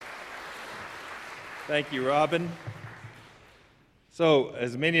Thank you, Robin. So,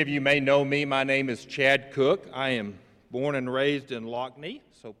 as many of you may know me, my name is Chad Cook. I am born and raised in Lockney,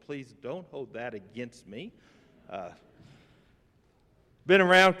 so please don't hold that against me. Been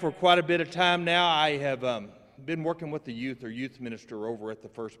around for quite a bit of time now. I have been working with the youth minister over at the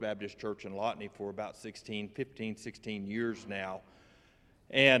First Baptist Church in Lockney for about 16 years now.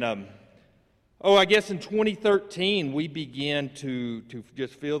 And I guess in 2013, we began to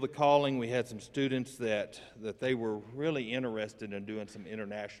just feel the calling. We had some students that they were really interested in doing some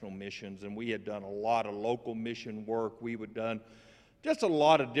international missions, and we had done a lot of local mission work. We had done just a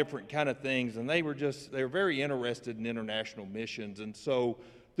lot of different kind of things, and they were very interested in international missions. And so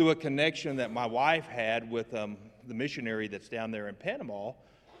through a connection that my wife had with the missionary that's down there in Panama,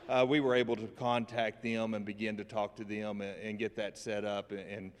 we were able to contact them and begin to talk to them and get that set up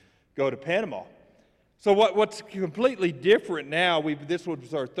and go to Panama. So what's completely different now, this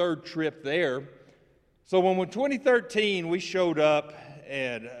was our third trip there. So when in 2013 we showed up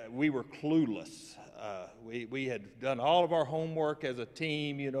and we were clueless. We had done all of our homework as a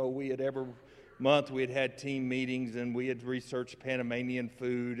team. You know, every month we had team meetings and we had researched Panamanian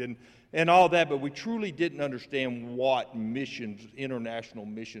food and all that, but we truly didn't understand what missions, international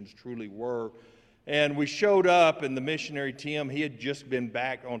missions truly were. And we showed up, and the missionary, Tim, he had just been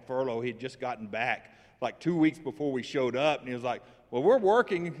back on furlough. He had just gotten back like 2 weeks before we showed up, and he was like, well, we're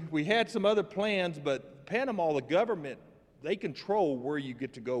working. We had some other plans, but Panama, the government, they control where you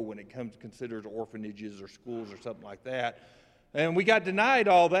get to go when it considers orphanages or schools or something like that. And we got denied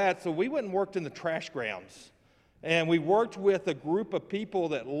all that, so we went and worked in the trash grounds. And we worked with a group of people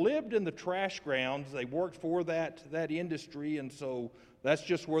that lived in the trash grounds. They worked for that industry, and so that's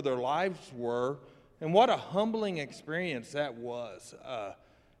just where their lives were. And what a humbling experience that was.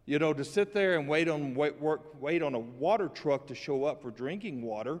 To sit there and wait on a water truck to show up for drinking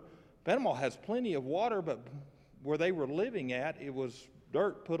water. Panama has plenty of water, but where they were living at, it was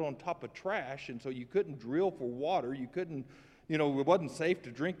dirt put on top of trash, and so you couldn't drill for water. You couldn't, it wasn't safe to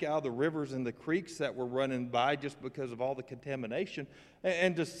drink out of the rivers and the creeks that were running by just because of all the contamination.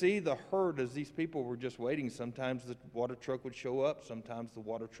 And to see the hurt as these people were just waiting, sometimes the water truck would show up, sometimes the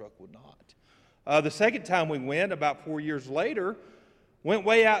water truck would not. The second time we went, about 4 years later, went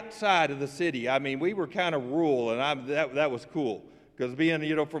way outside of the city. I mean, we were kind of rural, and that was cool. Because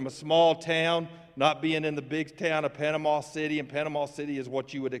being, from a small town, not being in the big town of Panama City, and Panama City is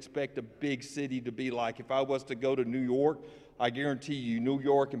what you would expect a big city to be like. If I was to go to New York, I guarantee you New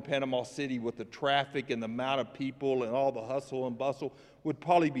York and Panama City with the traffic and the amount of people and all the hustle and bustle would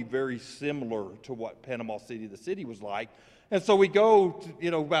probably be very similar to what Panama City, the city, was like. And so we go,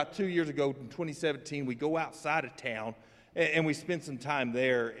 about 2 years ago in 2017, we go outside of town and we spent some time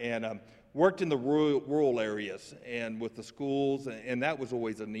there and worked in the rural areas and with the schools, and that was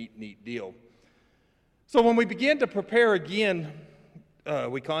always a neat deal. So when we began to prepare again,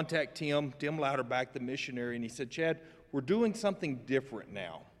 we contact Tim Louderback, the missionary, and he said, Chad, we're doing something different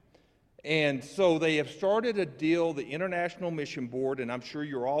now. And so they have started a deal, the International Mission Board, and I'm sure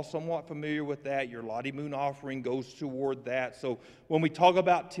you're all somewhat familiar with that. Your Lottie Moon offering goes toward that. So when we talk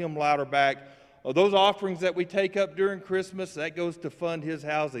about Tim Louderback, those offerings that we take up during Christmas, that goes to fund his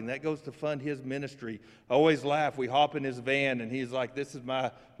housing. That goes to fund his ministry. I always laugh. We hop in his van, and he's like, this is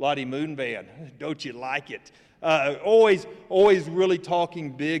my Lottie Moon van. Don't you like it? Always really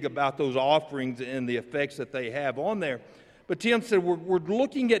talking big about those offerings and the effects that they have on there. But Tim said, we're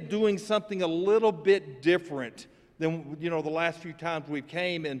looking at doing something a little bit different than, the last few times we've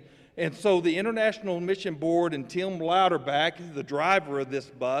came. And so the International Mission Board and Tim Louderback, the driver of this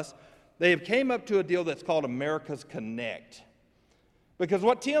bus, they have came up to a deal that's called America's Connect. Because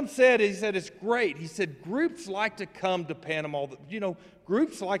what Tim said, he said, it's great. He said, groups like to come to Panama.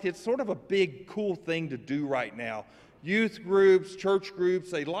 Groups like it's sort of a big, cool thing to do right now. Youth groups, church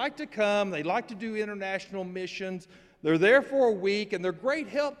groups, they like to come. They like to do international missions. They're there for a week, and they're great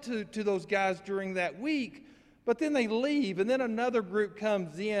help to those guys during that week. But then they leave, and then another group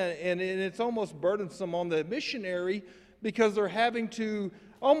comes in, and it's almost burdensome on the missionary because they're having to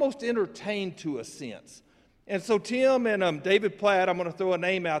almost entertain to a sense. And so Tim and David Platt, I'm going to throw a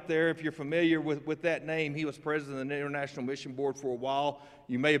name out there if you're familiar with that name. He was president of the International Mission Board for a while.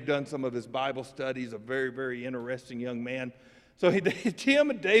 You may have done some of his Bible studies, a very, very interesting young man. So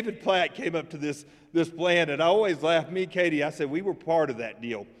Tim and David Platt came up to this plan, and I always laugh. Me and Katie, I said we were part of that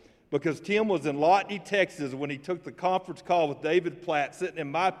deal because Tim was in Lockney, Texas when he took the conference call with David Platt sitting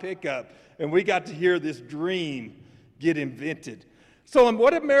in my pickup, and we got to hear this dream get invented. So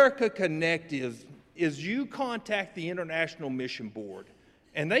what America Connect is you contact the International Mission Board,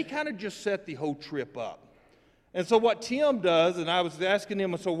 and they kind of just set the whole trip up. And so what Tim does, and I was asking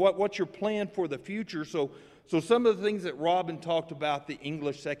him, so what's your plan for the future? So some of the things that Robin talked about, the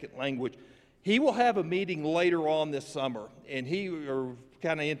English second language, he will have a meeting later on this summer, and or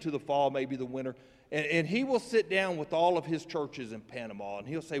kind of into the fall, maybe the winter, and he will sit down with all of his churches in Panama, and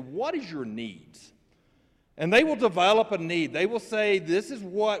he'll say, what is your needs? And they will develop a need. They will say, this is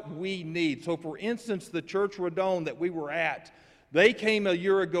what we need. So for instance, the Church Rodon that we were at, they came a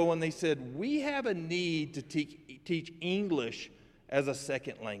year ago and they said, we have a need to teach English as a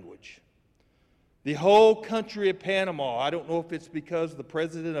second language. The whole country of Panama, I don't know if it's because the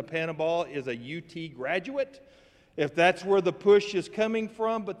president of Panama is a UT graduate, if that's where the push is coming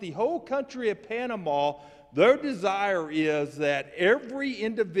from, but the whole country of Panama, their desire is that every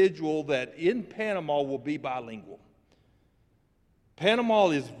individual that in Panama will be bilingual. Panama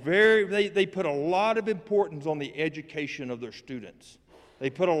is they put a lot of importance on the education of their students. They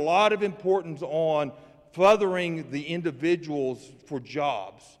put a lot of importance on furthering the individuals for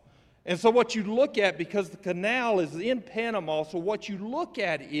jobs. And so what you look at, because the canal is in Panama, so what you look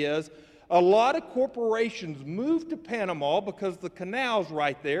at is a lot of corporations move to Panama because the canal's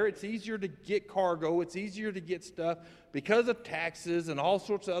right there. It's easier to get cargo. It's easier to get stuff because of taxes and all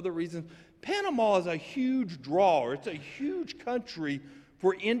sorts of other reasons. Panama is a huge drawer. It's a huge country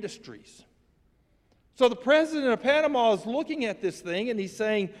for industries. So the president of Panama is looking at this thing and he's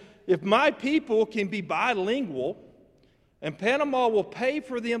saying, if my people can be bilingual, and Panama will pay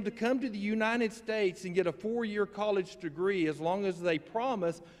for them to come to the United States and get a 4-year college degree as long as they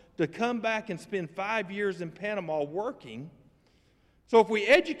promise to come back and spend 5 years in Panama working. So if we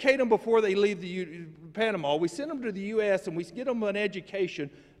educate them before they leave Panama, we send them to the U.S. and we get them an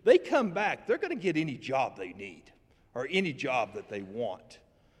education, they come back, they're going to get any job they need or any job that they want.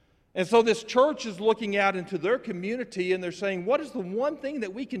 And so this church is looking out into their community and they're saying, what is the one thing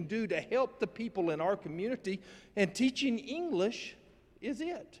that we can do to help the people in our community? And teaching English is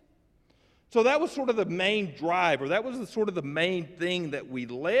it. So that was sort of the main driver. That was sort of the main thing that we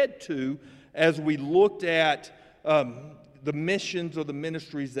led to as we looked at the missions or the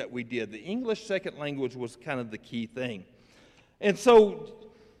ministries that we did. The English second language was kind of the key thing. And so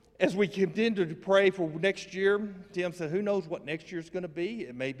as we continue to pray for next year, Tim said, who knows what next year is going to be?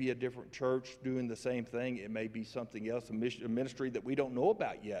 It may be a different church doing the same thing. It may be something else, a ministry that we don't know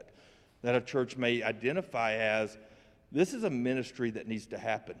about yet, that a church may identify as, this is a ministry that needs to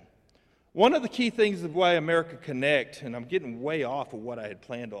happen. One of the key things of why America Connect, and I'm getting way off of what I had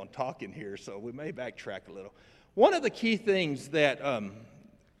planned on talking here, so we may backtrack a little. One of the key things that,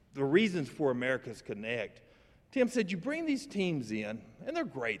 the reasons for America's Connect, Tim said, you bring these teams in, and they're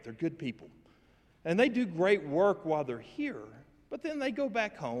great, they're good people. And they do great work while they're here, but then they go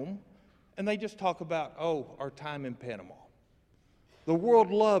back home, and they just talk about, our time in Panama. The world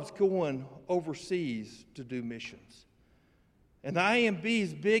loves going overseas to do missions. And the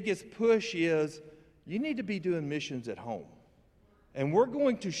IMB's biggest push is, you need to be doing missions at home. And we're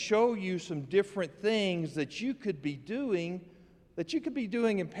going to show you some different things that you could be doing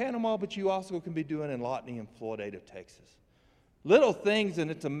in Panama, but you also can be doing in Lotney and Florida, Texas. Little things, and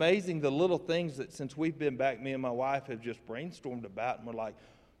it's amazing the little things that since we've been back, me and my wife have just brainstormed about, and we're like,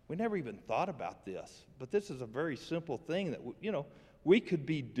 we never even thought about this. But this is a very simple thing that, we could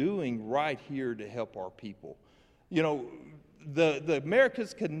be doing right here to help our people. The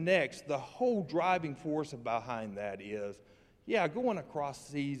Americas Connects, the whole driving force behind that is, going across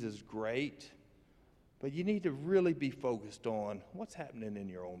seas is great, but you need to really be focused on what's happening in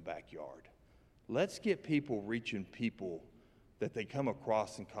your own backyard. Let's get people reaching people that they come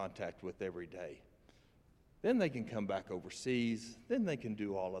across in contact with every day. Then they can come back overseas. Then they can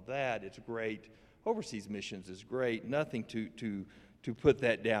do all of that. It's great. Overseas missions is great. Nothing to put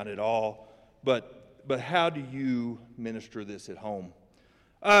that down at all. But how do you minister this at home?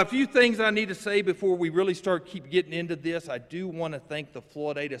 A few things I need to say before we really keep getting into this. I do want to thank the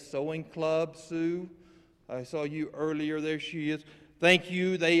Florida Sewing Club, Sue. I saw you earlier. There she is. Thank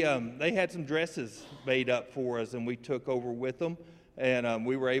you. They had some dresses made up for us, and we took over with them. And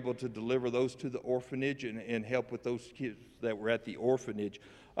we were able to deliver those to the orphanage and help with those kids that were at the orphanage.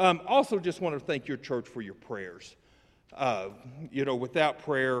 Also just want to thank your church for your prayers. Without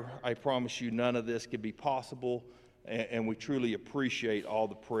prayer, I promise you none of this could be possible. And we truly appreciate all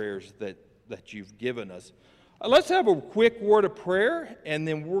the prayers that you've given us. Let's have a quick word of prayer, and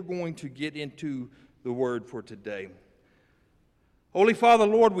then we're going to get into the word for today. Holy Father,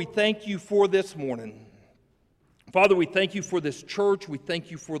 Lord, we thank you for this morning. Father, we thank you for this church. We thank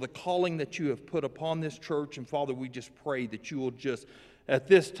you for the calling that you have put upon this church. And Father, we just pray that you will just, at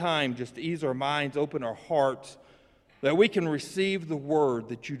this time, just ease our minds, open our hearts, that we can receive the word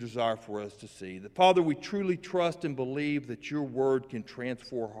that you desire for us to see. That, Father, we truly trust and believe that your word can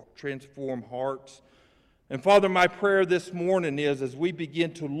transform hearts. And Father, my prayer this morning is, as we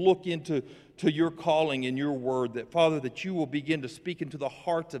begin to look into your calling and your word, that Father, that you will begin to speak into the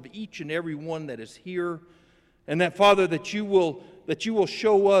hearts of each and every one that is here. And that, Father, that you will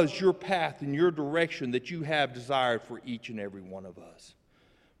show us your path and your direction that you have desired for each and every one of us.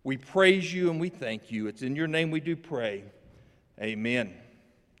 We praise you and we thank you. It's in your name we do pray. Amen.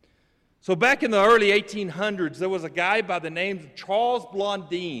 So back in the early 1800s, there was a guy by the name of Charles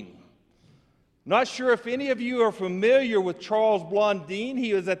Blondin. Not sure if any of you are familiar with Charles Blondin.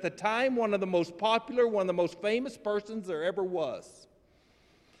 He was at the time one of the most popular, one of the most famous persons there ever was.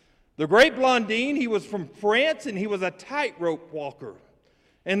 The great Blondin, he was from France, and he was a tightrope walker.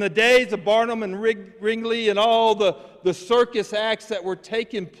 In the days of Barnum and Ringley and all the circus acts that were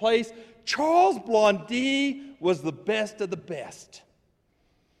taking place, Charles Blondin was the best of the best.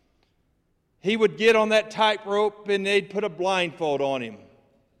 He would get on that tightrope and they'd put a blindfold on him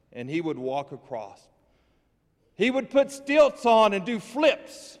and he would walk across. He would put stilts on and do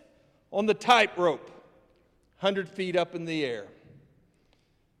flips on the tightrope, 100 feet up in the air.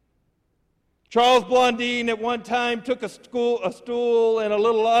 Charles Blondin at one time took a stool and a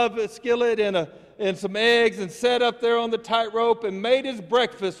little oven skillet and some eggs and sat up there on the tightrope and made his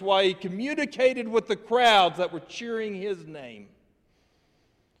breakfast while he communicated with the crowds that were cheering his name.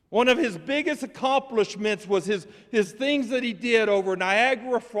 One of his biggest accomplishments was his things that he did over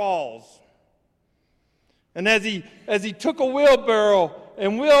Niagara Falls. And as he took a wheelbarrow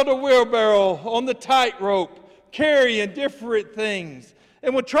and wheeled a wheelbarrow on the tightrope, carrying different things.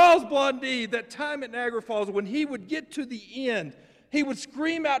 And when Charles Blondin, that time at Niagara Falls, when he would get to the end, he would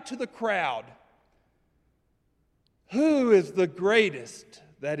scream out to the crowd, "Who is the greatest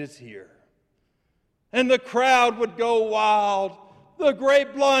that is here?" And the crowd would go wild. "The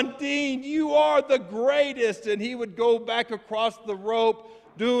great Blondin, you are the greatest." And he would go back across the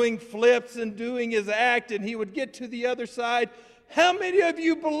rope doing flips and doing his act, and he would get to the other side. How many of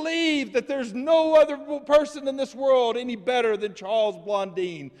you believe that there's no other person in this world any better than Charles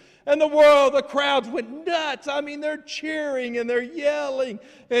Blondin? And the crowds went nuts. I mean, they're cheering and they're yelling.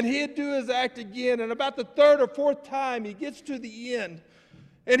 And he'd do his act again. And about the third or fourth time, he gets to the end.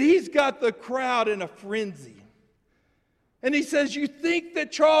 And he's got the crowd in a frenzy. And he says, "You think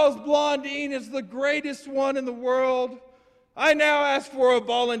that Charles Blondin is the greatest one in the world? I now ask for a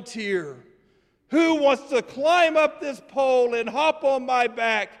volunteer. Who wants to climb up this pole and hop on my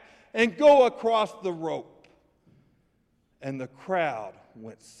back and go across the rope?" And the crowd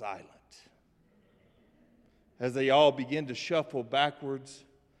went silent. As they all began to shuffle backwards,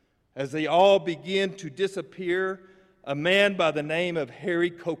 as they all began to disappear, a man by the name of Harry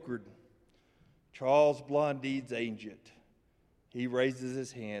Cochard, Charles Blondin's agent, he raises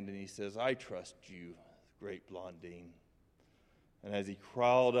his hand and he says, "I trust you, great Blondin." And as he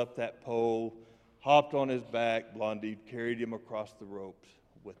crawled up that pole, hopped on his back, Blondin carried him across the ropes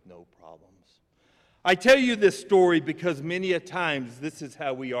with no problems. I tell you this story because many a times this is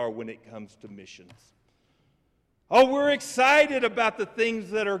how we are when it comes to missions. Oh, we're excited about the things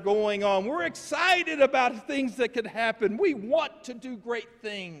that are going on. We're excited about things that could happen. We want to do great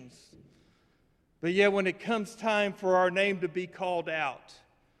things. But yet when it comes time for our name to be called out,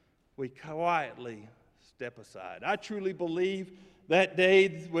 we quietly step aside. I truly believe that day,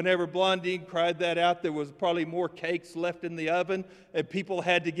 whenever Blondin cried that out, there was probably more cakes left in the oven, and people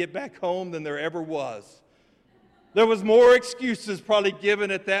had to get back home than there ever was. There was more excuses probably given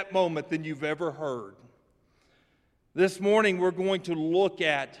at that moment than you've ever heard. This morning, we're going to look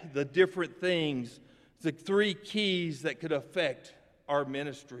at the different things, the three keys that could affect our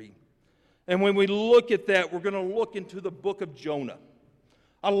ministry. And when we look at that, we're going to look into the book of Jonah.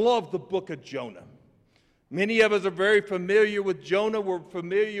 I love the book of Jonah. Many of us are very familiar with Jonah. We're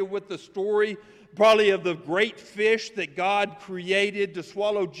familiar with the story probably of the great fish that God created to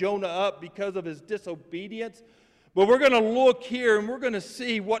swallow Jonah up because of his disobedience. But we're going to look here and we're going to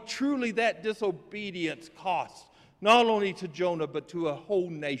see what truly that disobedience costs, not only to Jonah but to a whole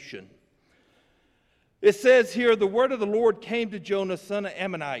nation. It says here, the word of the Lord came to Jonah, son of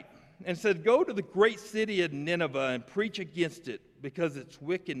Ammon, and said, "Go to the great city of Nineveh and preach against it, because its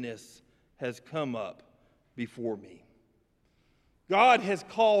wickedness has come up before me." God has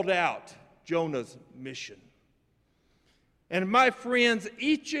called out Jonah's mission. And my friends,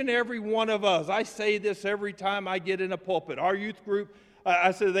 each and every one of us, I say this every time I get in a pulpit. Our youth group,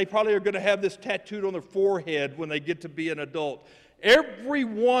 I said they probably are going to have this tattooed on their forehead when they get to be an adult. Every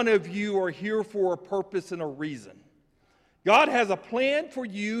one of you are here for a purpose and a reason. God has a plan for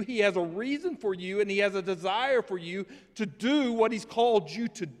you, He has a reason for you, and He has a desire for you to do what He's called you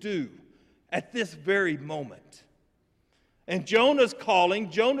to do at this very moment. And Jonah's calling,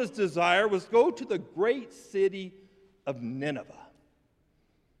 Jonah's desire was go to the great city of Nineveh.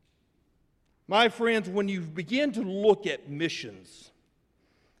 My friends, when you begin to look at missions,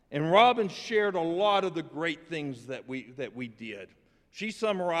 and Robin shared a lot of the great things that we did. She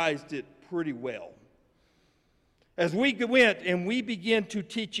summarized it pretty well. As we went and we began to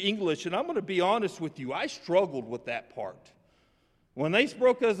teach English, and I'm going to be honest with you, I struggled with that part. When they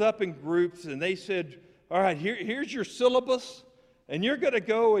broke us up in groups and they said, all right, here's your syllabus, and you're going to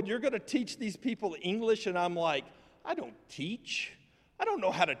go and you're going to teach these people English, and I'm like, I don't teach. I don't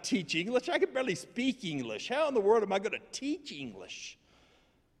know how to teach English. I can barely speak English. How in the world am I going to teach English?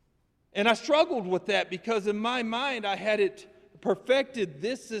 And I struggled with that because in my mind I had it perfected.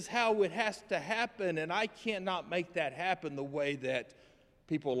 This is how it has to happen, and I cannot make that happen the way that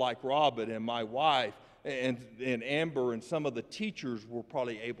people like Robin and my wife and Amber and some of the teachers were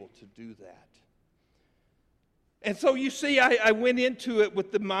probably able to do that. And so you see, I went into it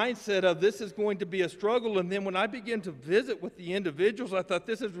with the mindset of this is going to be a struggle, and then when I began to visit with the individuals, I thought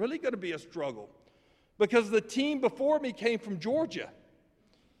this is really going to be a struggle because the team before me came from Georgia.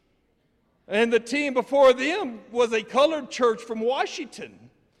 And the team before them was a colored church from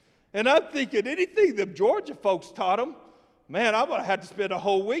Washington. And I'm thinking, anything the Georgia folks taught them, man, I'm going to have to spend a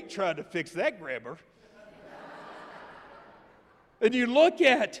whole week trying to fix that grammar. And you look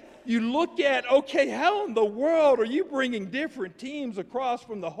at, okay, how in the world are you bringing different teams across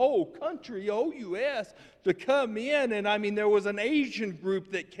from the whole country, OUS, to come in? And I mean, there was an Asian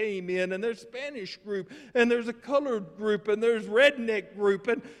group that came in, and there's Spanish group, and there's a colored group, and there's redneck group,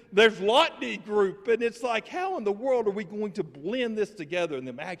 and there's Lotney group. And it's like, how in the world are we going to blend this together and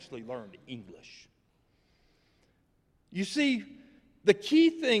them actually learn English? You see, the key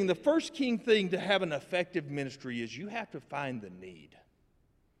thing, the first key thing to have an effective ministry is you have to find the need.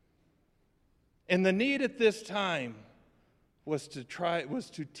 And the need at this time was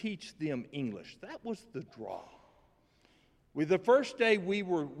to teach them English. That was the draw. The first day we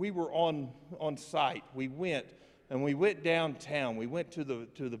were on site, we went downtown. We went to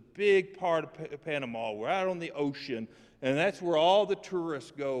the big part of Panama. We're out on the ocean, and that's where all the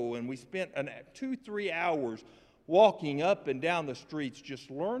tourists go. And we spent 2-3 hours walking up and down the streets,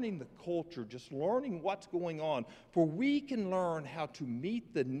 just learning the culture, just learning what's going on, for we can learn how to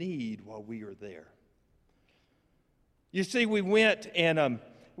meet the need while we are there. You see, we went and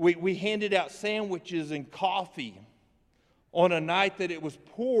we handed out sandwiches and coffee on a night that it was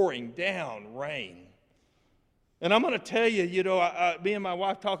pouring down rain. And I'm going to tell you, me and my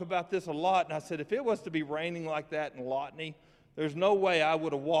wife talk about this a lot, and I said, if it was to be raining like that in Lotney, there's no way I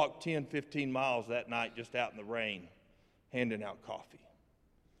would have walked 10, 15 miles that night just out in the rain handing out coffee.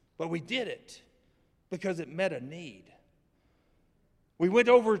 But we did it because it met a need. We went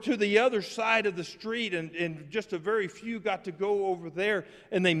over to the other side of the street, and just a very few got to go over there,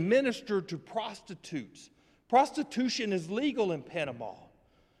 and they ministered to prostitutes. Prostitution is legal in Panama.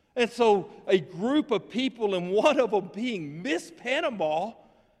 And so a group of people, and one of them being Miss Panama,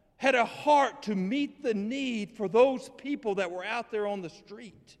 had a heart to meet the need for those people that were out there on the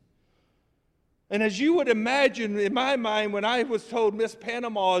street. And as you would imagine, in my mind, when I was told Miss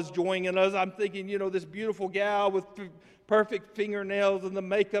Panama is joining us, I'm thinking, this beautiful gal with perfect fingernails and the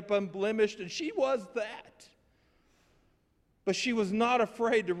makeup unblemished, and she was that. But she was not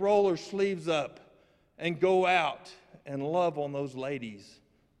afraid to roll her sleeves up and go out and love on those ladies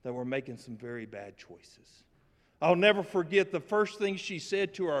that were making some very bad choices. I'll never forget the first thing she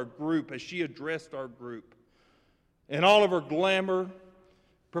said to our group as she addressed our group. In all of her glamour,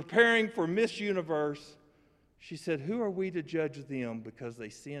 preparing for Miss Universe, she said, who are we to judge them because they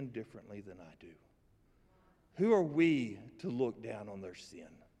sin differently than I do? Who are we to look down on their sin?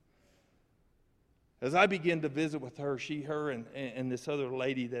 As I began to visit with her, and this other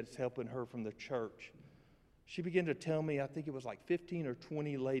lady that's helping her from the church, she began to tell me, I think it was like 15 or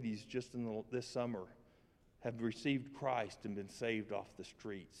 20 ladies just this summer have received Christ and been saved off the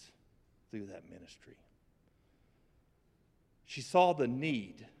streets through that ministry. She saw the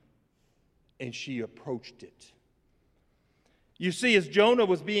need, and she approached it. You see, as Jonah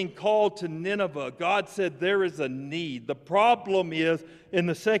was being called to Nineveh, God said there is a need. The problem is, in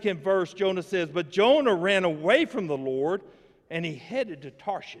the second verse, Jonah says, but Jonah ran away from the Lord, and he headed to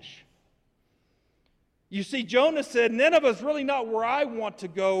Tarshish. You see, Jonah said, Nineveh is really not where I want to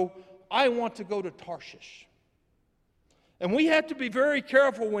go. I want to go to Tarshish. And we have to be very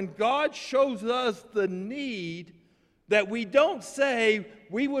careful when God shows us the need that we don't say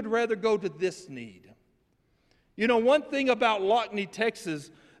we would rather go to this need. You know, one thing about Lockney, Texas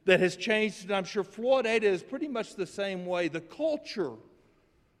that has changed, and I'm sure Florida is pretty much the same way, the culture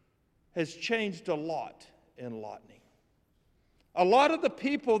has changed a lot in Lockney. A lot of the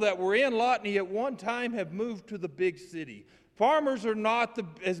people that were in Lockney at one time have moved to the big city. Farmers are not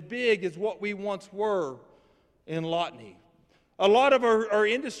as big as what we once were in Lockney. A lot of our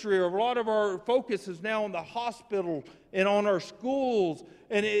industry, or a lot of our focus is now on the hospital and on our schools,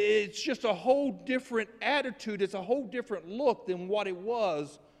 and it's just a whole different attitude. It's a whole different look than what it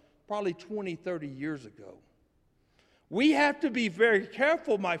was probably 20, 30 years ago. We have to be very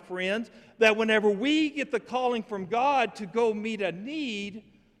careful, my friends, that whenever we get the calling from God to go meet a need,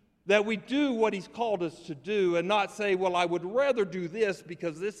 that we do what He's called us to do and not say, well, I would rather do this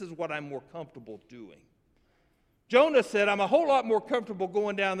because this is what I'm more comfortable doing. Jonah said, I'm a whole lot more comfortable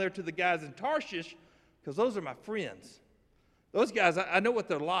going down there to the guys in Tarshish because those are my friends. Those guys, I know what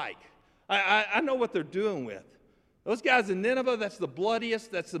they're like. I know what they're doing with. Those guys in Nineveh, that's the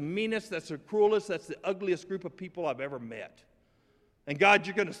bloodiest, that's the meanest, that's the cruelest, that's the ugliest group of people I've ever met. And God,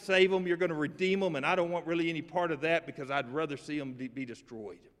 you're going to save them, you're going to redeem them, and I don't want really any part of that because I'd rather see them be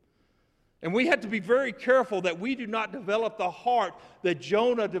destroyed. And we have to be very careful that we do not develop the heart that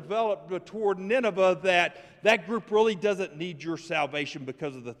Jonah developed toward Nineveh, that group really doesn't need your salvation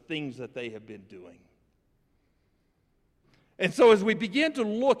because of the things that they have been doing. And so as we begin to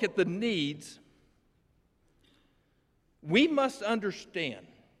look at the needs, we must understand,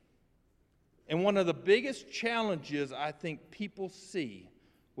 and one of the biggest challenges I think people see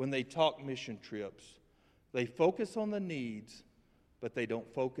when they talk mission trips, they focus on the needs, but they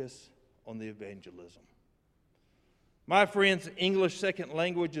don't focus on the evangelism. My friends, English second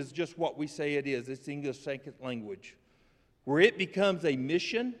language is just what we say it is. It's English second language. Where it becomes a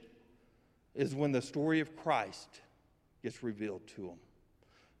mission is when the story of Christ gets revealed to them.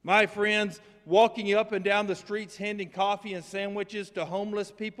 My friends, walking up and down the streets handing coffee and sandwiches to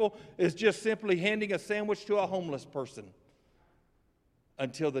homeless people is just simply handing a sandwich to a homeless person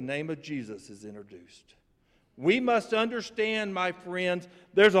until the name of Jesus is introduced. We must understand, my friends,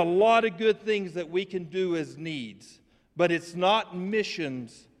 there's a lot of good things that we can do as needs, but it's not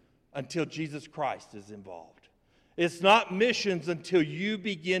missions until Jesus Christ is involved. It's not missions until you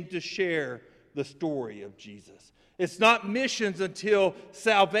begin to share the story of Jesus. It's not missions until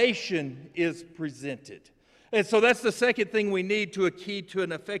salvation is presented. And so that's the second thing we need to a key to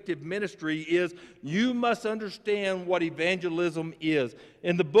an effective ministry is you must understand what evangelism is.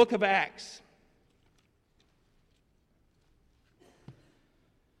 In the book of Acts,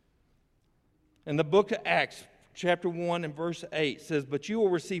 chapter 1 and verse 8 says, "But you will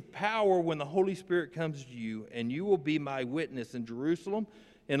receive power when the Holy Spirit comes to you, and you will be my witness in Jerusalem,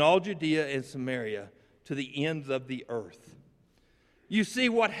 in all Judea and Samaria, to the ends of the earth." You see,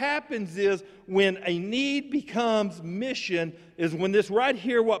 what happens is when a need becomes mission is when this right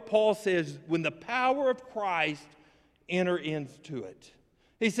here, what Paul says, when the power of Christ enter into it.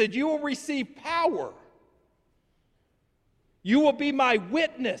 He said, you will receive power. You will be my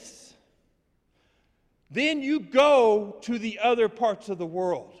witness. Then you go to the other parts of the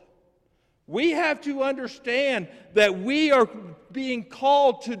world. We have to understand that we are being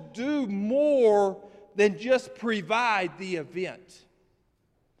called to do more than just provide the event.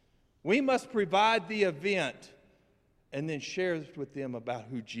 We must provide the event and then share with them about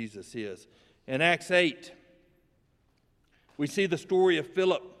who Jesus is. In Acts 8, we see the story of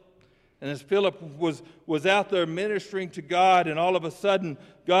Philip. And as Philip was out there ministering to God, and all of a sudden,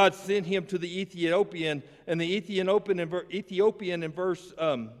 God sent him to the Ethiopian. And the Ethiopian in verse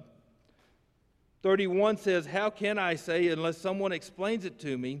 31 says, "How can I say unless someone explains it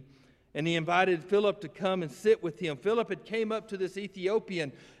to me?" And he invited Philip to come and sit with him. Philip had came up to this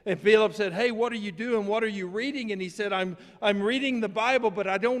Ethiopian, and Philip said, "Hey, what are you doing? What are you reading?" And he said, I'm reading the Bible, but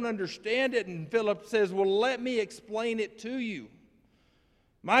I don't understand it. And Philip says, "Well, let me explain it to you."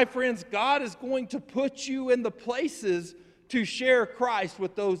 My friends, God is going to put you in the places to share Christ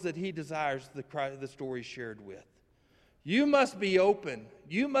with those that He desires the story shared with. You must be open.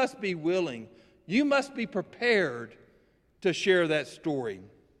 You must be willing. You must be prepared to share that story.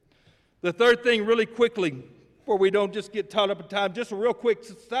 The third thing, really quickly, before we don't just get caught up in time, just a real quick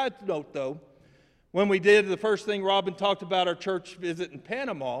side note, though. When we did the first thing, Robin talked about our church visit in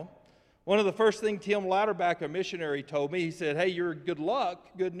Panama. One of the first things Tim Louderback, a missionary, told me, he said, "Hey, you're good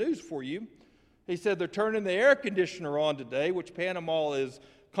luck, good news for you." He said, "They're turning the air conditioner on today," which Panama is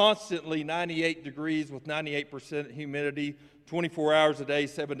constantly 98 degrees with 98% humidity, 24 hours a day,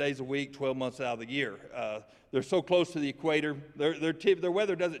 7 days a week, 12 months out of the year. They're so close to the equator, their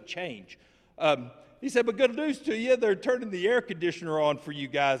weather doesn't change. he said, but good news to you, they're turning the air conditioner on for you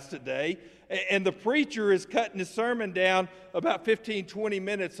guys today. And the preacher is cutting his sermon down about 15, 20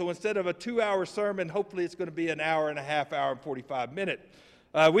 minutes. So instead of a 2-hour sermon, hopefully it's going to be an hour and a half, hour and 45 minutes.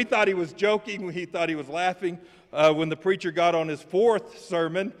 We thought he was joking. He thought he was laughing. When the preacher got on his 4th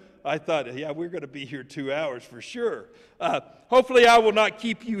sermon, I thought, yeah, we're going to be here 2 hours for sure. Hopefully I will not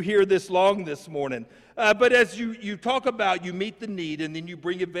keep you here this long this morning. But as you talk about, you meet the need, and then you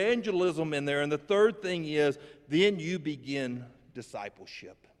bring evangelism in there. And the third thing is, then you begin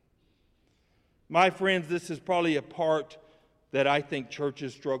discipleship. My friends, this is probably a part that I think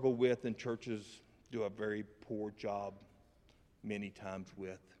churches struggle with, and churches do a very poor job many times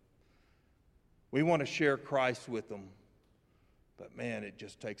with. We want to share Christ with them, but man, it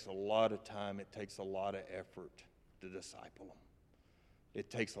just takes a lot of time. It takes a lot of effort to disciple them. It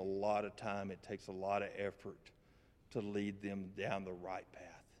takes a lot of time. It takes a lot of effort to lead them down the right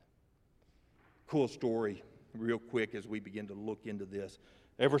path. Cool story, real quick, as we begin to look into this.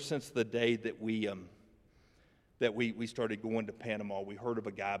 Ever since the day that we started going to Panama, we heard of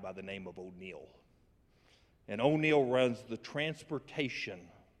a guy by the name of O'Neill. And O'Neill runs the transportation,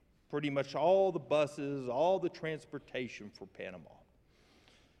 pretty much all the buses, all the transportation for Panama.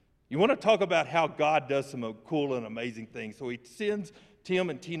 You want to talk about how God does some cool and amazing things. So he sends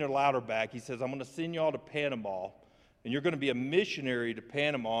Tim and Tina Louderback. He says, I'm going to send you all to Panama, and you're going to be a missionary to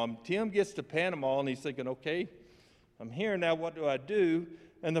Panama. And Tim gets to Panama, and he's thinking, okay, I'm here now, what do I do?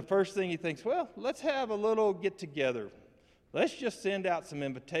 And the first thing he thinks, well, let's have a little get-together. Let's just send out some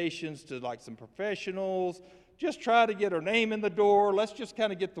invitations to like some professionals. Just try to get our name in the door. Let's just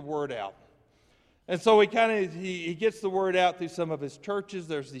kind of get the word out. And so he gets the word out through some of his churches.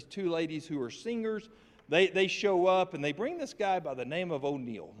 There's these 2 ladies who are singers. They show up, and they bring this guy by the name of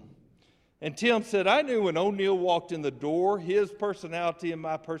O'Neill. And Tim said, I knew when O'Neill walked in the door, his personality and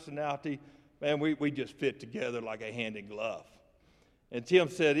my personality, man, we just fit together like a hand in glove. And Tim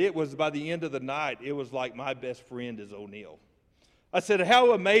said, it was by the end of the night, it was like my best friend is O'Neill. I said,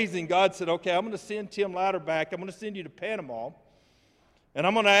 how amazing. God said, okay, I'm going to send Tim Louderback. I'm going to send you to Panama. And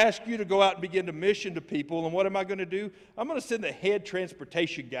I'm going to ask you to go out and begin to mission to people. And what am I going to do? I'm going to send the head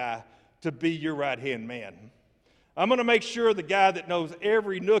transportation guy to be your right-hand man. I'm going to make sure the guy that knows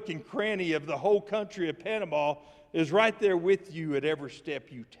every nook and cranny of the whole country of Panama is right there with you at every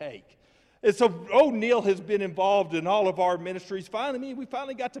step you take. And so O'Neill has been involved in all of our ministries. We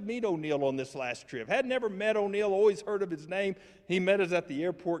finally got to meet O'Neill on this last trip. Had never met O'Neill, always heard of his name. He met us at the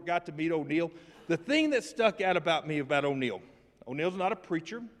airport, got to meet O'Neill. The thing that stuck out about me about O'Neill, O'Neill's not a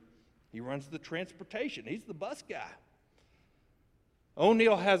preacher. He runs the transportation. He's the bus guy.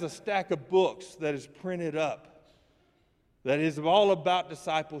 O'Neill has a stack of books that is printed up that is all about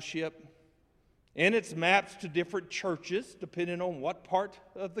discipleship. And it's maps to different churches, depending on what part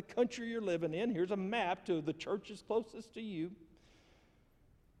of the country you're living in. Here's a map to the churches closest to you.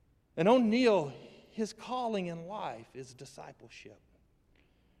 And O'Neill, his calling in life is discipleship.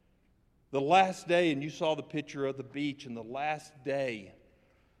 The last day, and you saw the picture of the beach, and the last day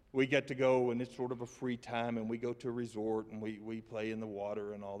we get to go, and it's sort of a free time, and we go to a resort, and we play in the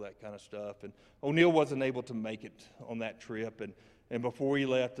water and all that kind of stuff. And O'Neill wasn't able to make it on that trip, and before he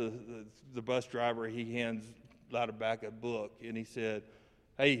left, the bus driver, he hands Louderback a book, and he said,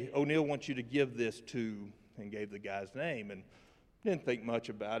 hey, O'Neill wants you to give this to, and gave the guy's name, and didn't think much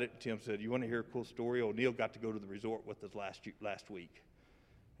about it. Tim said, you want to hear a cool story? O'Neill got to go to the resort with us last week.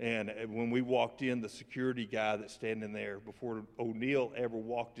 And when we walked in, the security guy that's standing there, before O'Neill ever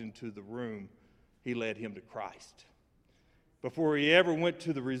walked into the room, he led him to Christ. Before he ever went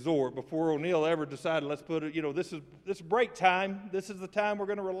to the resort, before O'Neill ever decided, let's put it, this is break time. This is the time we're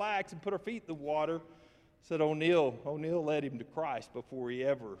going to relax and put our feet in the water. Said O'Neill led him to Christ before he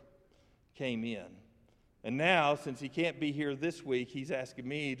ever came in. And now, since he can't be here this week, he's asking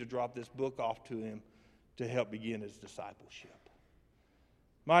me to drop this book off to him to help begin his discipleship.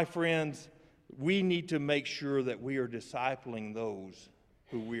 My friends, we need to make sure that we are discipling those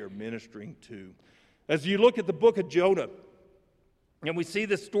who we are ministering to. As you look at the book of Jonah, and we see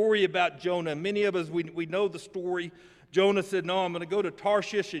the story about Jonah. Many of us, we know the story. Jonah said, no, I'm going to go to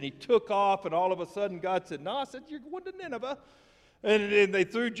Tarshish, and he took off, and all of a sudden God said, no, I said, you're going to Nineveh. And they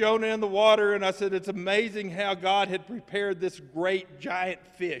threw Jonah in the water, and I said, it's amazing how God had prepared this great giant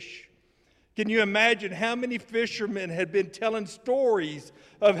fish. Can you imagine how many fishermen had been telling stories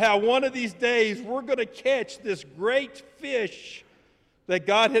of how one of these days we're going to catch this great fish that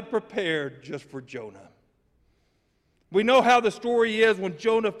God had prepared just for Jonah? We know how the story is. When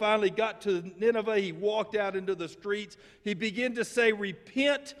Jonah finally got to Nineveh, he walked out into the streets. He began to say,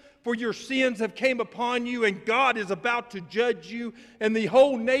 repent, for your sins have came upon you, and God is about to judge you. And the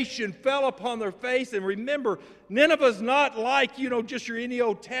whole nation fell upon their face. And remember, Nineveh's not like, just your any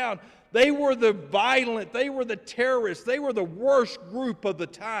old town. They were the violent, they were the terrorists, they were the worst group of the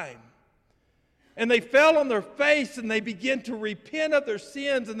time. And they fell on their face and they began to repent of their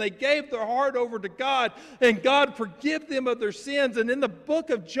sins, and they gave their heart over to God, and God forgave them of their sins. And in the book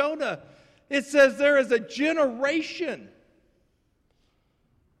of Jonah, it says there is a generation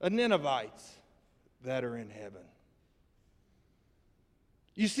of Ninevites that are in heaven.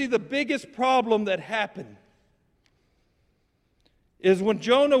 You see, the biggest problem that happened is when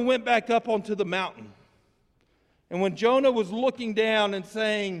Jonah went back up onto the mountain, and when Jonah was looking down and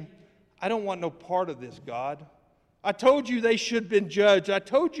saying, I don't want no part of this, God. I told you they should have been judged. I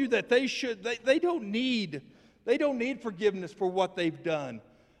told you that they don't need forgiveness for what they've done.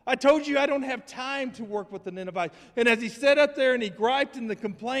 I told you I don't have time to work with the Ninevites. And as he sat up there and he griped and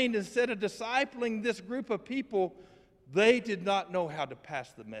complained, instead of discipling this group of people, they did not know how to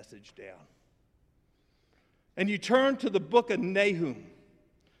pass the message down. And you turn to the book of Nahum.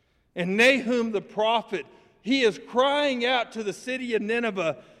 And Nahum the prophet, he is crying out to the city of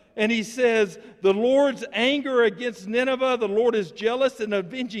Nineveh. And he says, the Lord's anger against Nineveh, the Lord is jealous and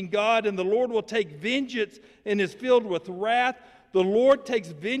avenging God, and the Lord will take vengeance and is filled with wrath. The Lord takes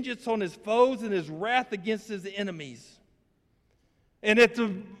vengeance on his foes and his wrath against his enemies. And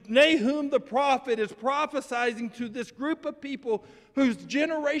Nahum the prophet is prophesying to this group of people whose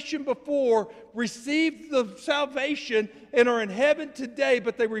generation before received the salvation and are in heaven today,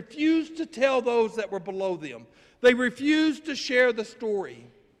 but they refused to tell those that were below them. They refused to share the story.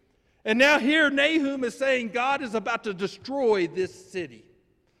 And now here Nahum is saying God is about to destroy this city.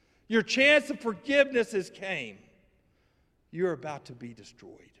 Your chance of forgiveness has came. You're about to be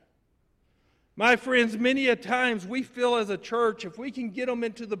destroyed. My friends, many a times we feel as a church, if we can get them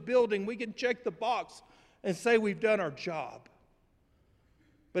into the building, we can check the box and say we've done our job.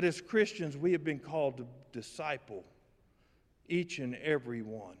 But as Christians, we have been called to disciple each and every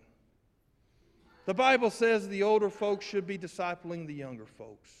one. The Bible says the older folks should be discipling the younger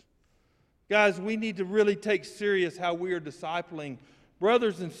folks. Guys, we need to really take serious how we are discipling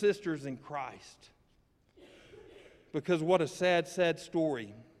brothers and sisters in Christ. Because what a sad, sad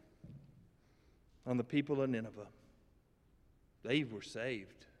story on the people of Nineveh. They were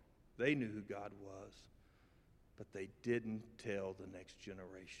saved. They knew who God was. But they didn't tell the next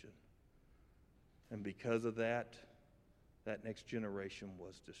generation. And because of that, that next generation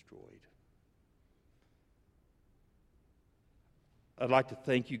was destroyed. I'd like to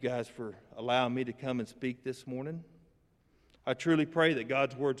thank you guys for allowing me to come and speak this morning. I truly pray that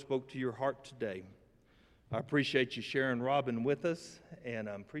God's word spoke to your heart today. I appreciate you sharing Robin with us, and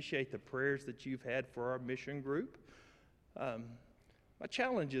I appreciate the prayers that you've had for our mission group. My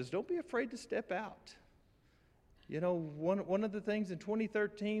challenge is don't be afraid to step out. One of the things in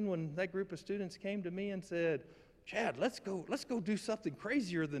 2013 when that group of students came to me and said, Chad, let's go do something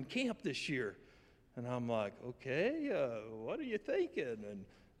crazier than camp this year. And I'm like, okay, what are you thinking?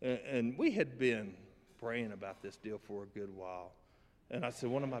 And we had been praying about this deal for a good while. And I said,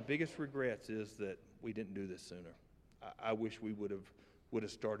 one of my biggest regrets is that we didn't do this sooner. I wish we would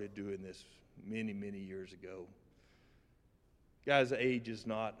have started doing this many, many years ago. Guys, age is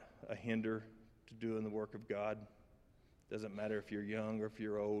not a hinder to doing the work of God. Doesn't matter if you're young or if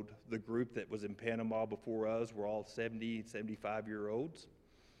you're old. The group that was in Panama before us were all 70, 75-year-olds.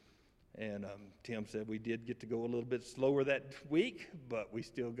 And Tim said we did get to go a little bit slower that week, but we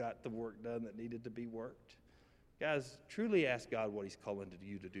still got the work done that needed to be worked. Guys, truly ask God what he's calling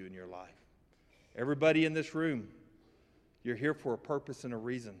you to do in your life. Everybody in this room, you're here for a purpose and a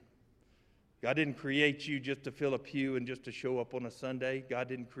reason. God didn't create you just to fill a pew and just to show up on a Sunday. God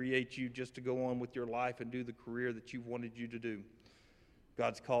didn't create you just to go on with your life and do the career that you wanted you to do.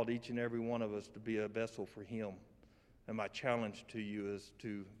 God's called each and every one of us to be a vessel for him. And my challenge to you is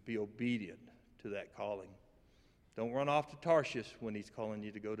to be obedient to that calling. Don't run off to Tarshish when he's calling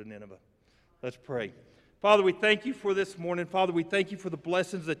you to go to Nineveh. Let's pray. Father, we thank you for this morning. Father, we thank you for the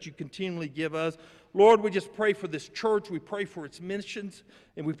blessings that you continually give us. Lord, we just pray for this church. We pray for its missions,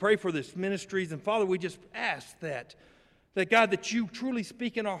 and we pray for its ministries. And Father, we just ask that God, that you truly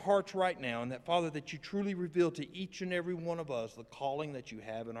speak in our hearts right now, and that, Father, that you truly reveal to each and every one of us the calling that you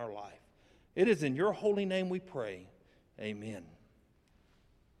have in our life. It is in your holy name we pray. Amen.